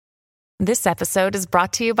This episode is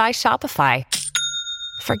brought to you by Shopify.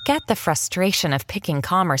 Forget the frustration of picking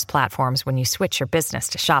commerce platforms when you switch your business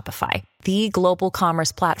to Shopify, the global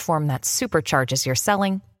commerce platform that supercharges your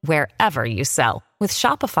selling wherever you sell. With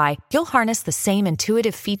Shopify, you'll harness the same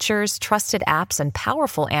intuitive features, trusted apps, and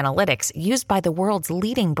powerful analytics used by the world's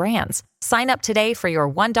leading brands. Sign up today for your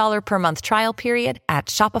 $1 per month trial period at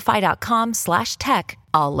shopify.com/tech,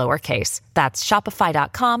 all lowercase. That's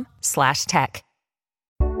shopify.com/tech.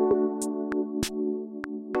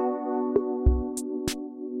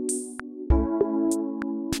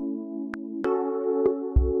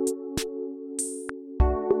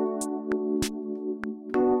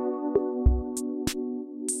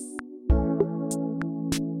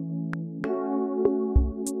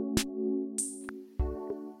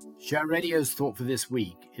 Share Radio's thought for this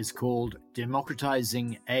week is called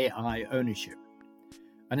Democratising AI Ownership,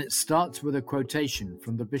 and it starts with a quotation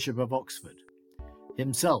from the Bishop of Oxford,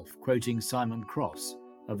 himself quoting Simon Cross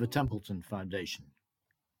of the Templeton Foundation.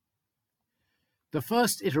 The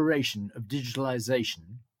first iteration of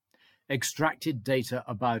digitalization extracted data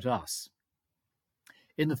about us.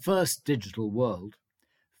 In the first digital world,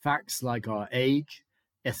 facts like our age,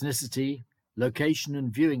 ethnicity, location,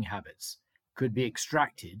 and viewing habits could be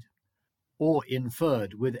extracted or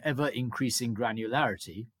inferred with ever-increasing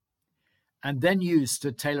granularity, and then used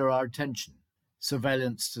to tailor our attention,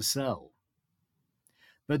 surveillance to sell.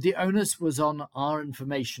 But the onus was on our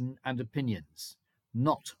information and opinions,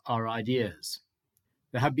 not our ideas.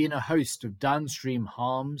 There have been a host of downstream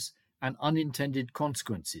harms and unintended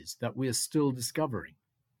consequences that we are still discovering.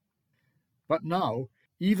 But now,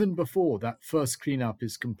 even before that first cleanup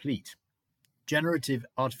is complete, generative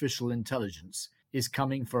artificial intelligence is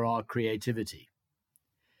coming for our creativity.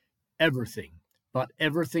 Everything, but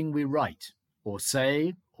everything we write, or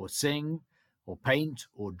say, or sing, or paint,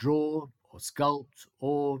 or draw, or sculpt,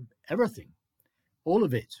 or everything, all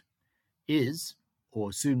of it is,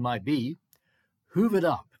 or soon might be, hoovered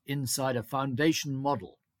up inside a foundation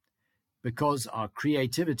model, because our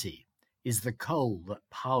creativity is the coal that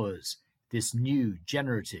powers this new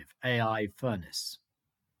generative AI furnace.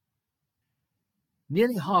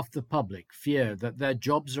 Nearly half the public fear that their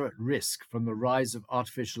jobs are at risk from the rise of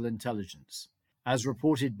artificial intelligence, as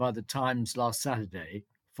reported by The Times last Saturday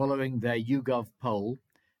following their YouGov poll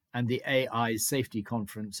and the AI safety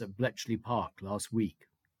conference at Bletchley Park last week.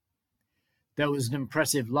 There was an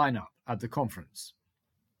impressive lineup at the conference.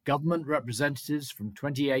 Government representatives from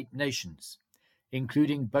 28 nations,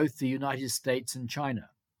 including both the United States and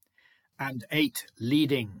China, and 8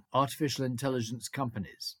 leading artificial intelligence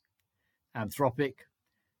companies: Anthropic,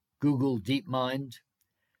 Google DeepMind,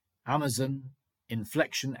 Amazon,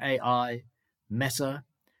 Inflection AI, Meta,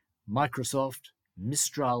 Microsoft,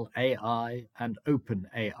 Mistral AI, and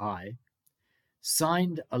OpenAI,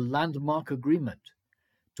 signed a landmark agreement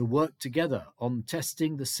to work together on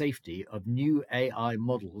testing the safety of new AI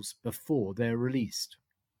models before they're released.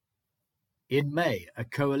 In May, a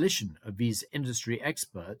coalition of these industry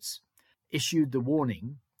experts issued the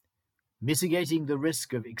warning, mitigating the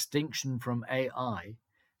risk of extinction from AI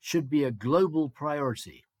should be a global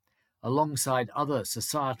priority, alongside other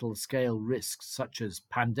societal scale risks such as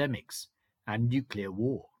pandemics and nuclear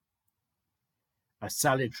war. A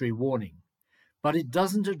salutary warning, but it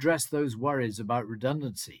doesn't address those worries about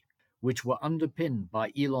redundancy, which were underpinned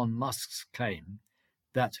by Elon Musk's claim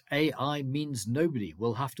that AI means nobody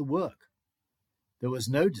will have to work. There was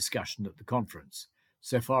no discussion at the conference,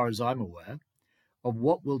 so far as I'm aware, of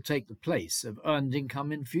what will take the place of earned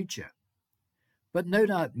income in future. But no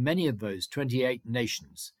doubt many of those 28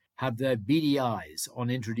 nations have their beady eyes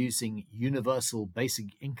on introducing universal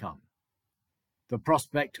basic income. The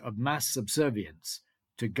prospect of mass subservience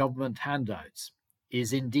to government handouts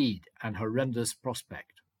is indeed an horrendous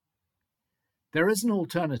prospect. There is an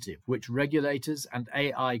alternative which regulators and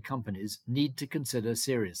AI companies need to consider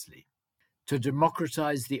seriously: to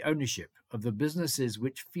democratize the ownership of the businesses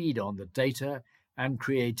which feed on the data and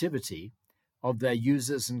creativity of their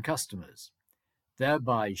users and customers,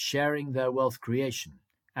 thereby sharing their wealth creation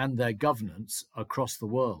and their governance across the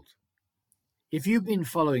world. If you've been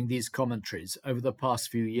following these commentaries over the past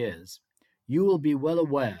few years, you will be well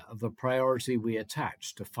aware of the priority we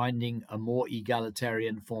attach to finding a more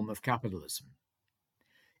egalitarian form of capitalism.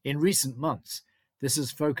 In recent months, this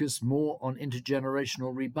has focused more on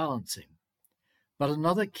intergenerational rebalancing. But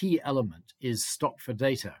another key element is stock for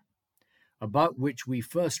data, about which we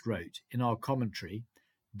first wrote in our commentary,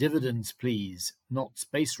 Dividends Please, Not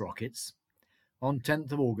Space Rockets, on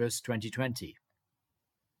 10th of August 2020.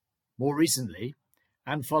 More recently,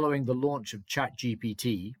 and following the launch of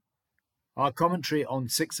ChatGPT, our commentary on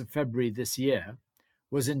 6th of February this year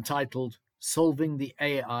was entitled Solving the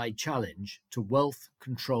AI Challenge to Wealth,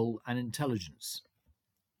 Control and Intelligence.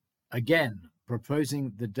 Again,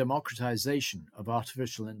 proposing the democratization of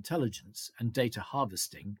artificial intelligence and data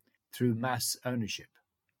harvesting through mass ownership.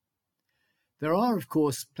 There are, of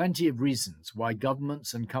course, plenty of reasons why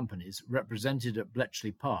governments and companies represented at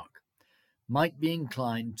Bletchley Park might be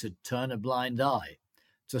inclined to turn a blind eye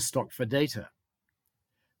to stock for data.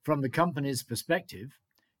 From the company's perspective,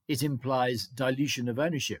 it implies dilution of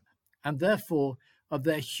ownership and therefore of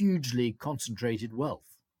their hugely concentrated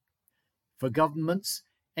wealth. For governments,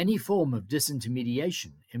 any form of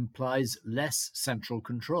disintermediation implies less central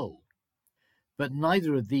control. But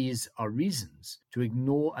neither of these are reasons to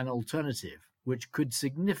ignore an alternative which could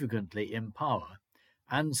significantly empower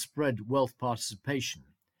and spread wealth participation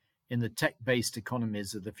in the tech-based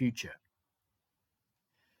economies of the future.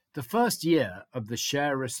 The first year of the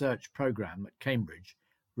Share Research Programme at Cambridge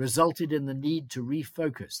resulted in the need to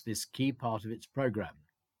refocus this key part of its programme,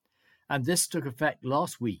 and this took effect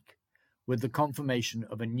last week with the confirmation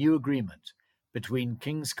of a new agreement between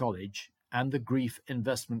King's College and the Grief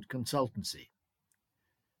Investment Consultancy.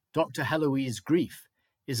 Dr. Heloise Grief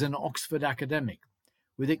is an Oxford academic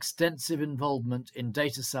with extensive involvement in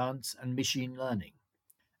data science and machine learning,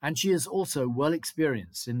 and she is also well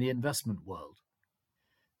experienced in the investment world.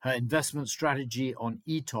 Her investment strategy on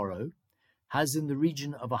eToro has in the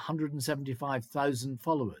region of 175,000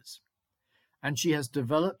 followers, and she has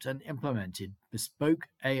developed and implemented bespoke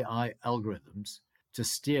AI algorithms to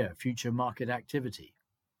steer future market activity.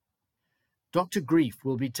 Dr. Grief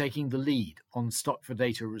will be taking the lead on stock for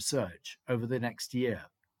data research over the next year,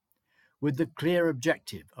 with the clear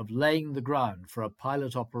objective of laying the ground for a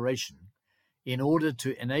pilot operation in order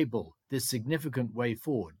to enable this significant way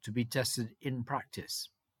forward to be tested in practice.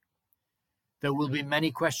 There will be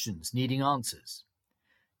many questions needing answers.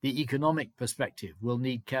 The economic perspective will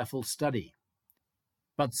need careful study,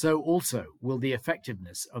 but so also will the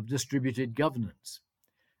effectiveness of distributed governance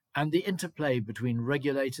and the interplay between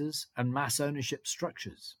regulators and mass ownership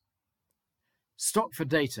structures. Stock for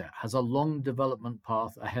data has a long development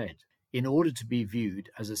path ahead in order to be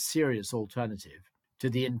viewed as a serious alternative to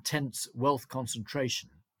the intense wealth concentration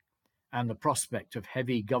and the prospect of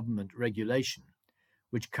heavy government regulation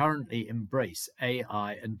which currently embrace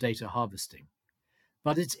AI and data harvesting.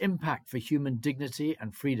 But its impact for human dignity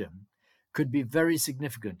and freedom could be very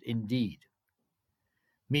significant indeed.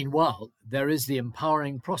 Meanwhile, there is the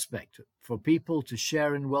empowering prospect for people to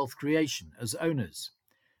share in wealth creation as owners,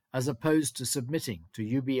 as opposed to submitting to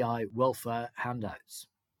UBI welfare handouts.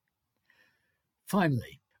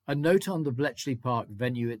 Finally, a note on the Bletchley Park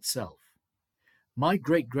venue itself. My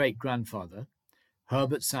great-great-grandfather,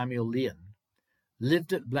 Herbert Samuel Lyon,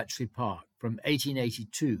 lived at Bletchley Park from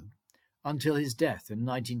 1882 until his death in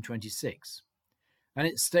 1926, and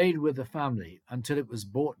it stayed with the family until it was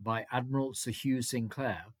bought by Admiral Sir Hugh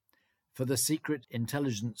Sinclair for the Secret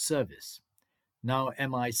Intelligence Service, now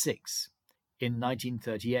MI6, in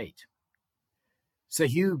 1938. Sir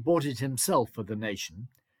Hugh bought it himself for the nation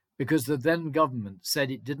because the then government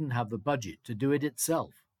said it didn't have the budget to do it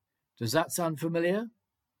itself. Does that sound familiar?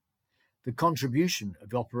 The contribution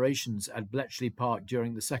of operations at Bletchley Park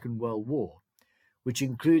during the Second World War, which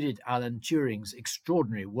included Alan Turing's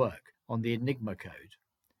extraordinary work on the Enigma code,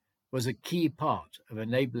 was a key part of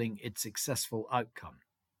enabling its successful outcome.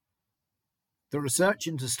 The research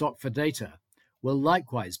into stock for data will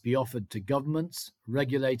likewise be offered to governments,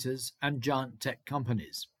 regulators, and giant tech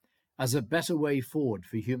companies as a better way forward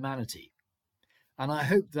for humanity, and I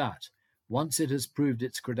hope that, once it has proved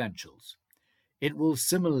its credentials, it will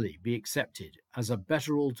similarly be accepted as a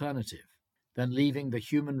better alternative than leaving the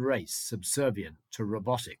human race subservient to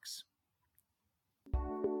robotics.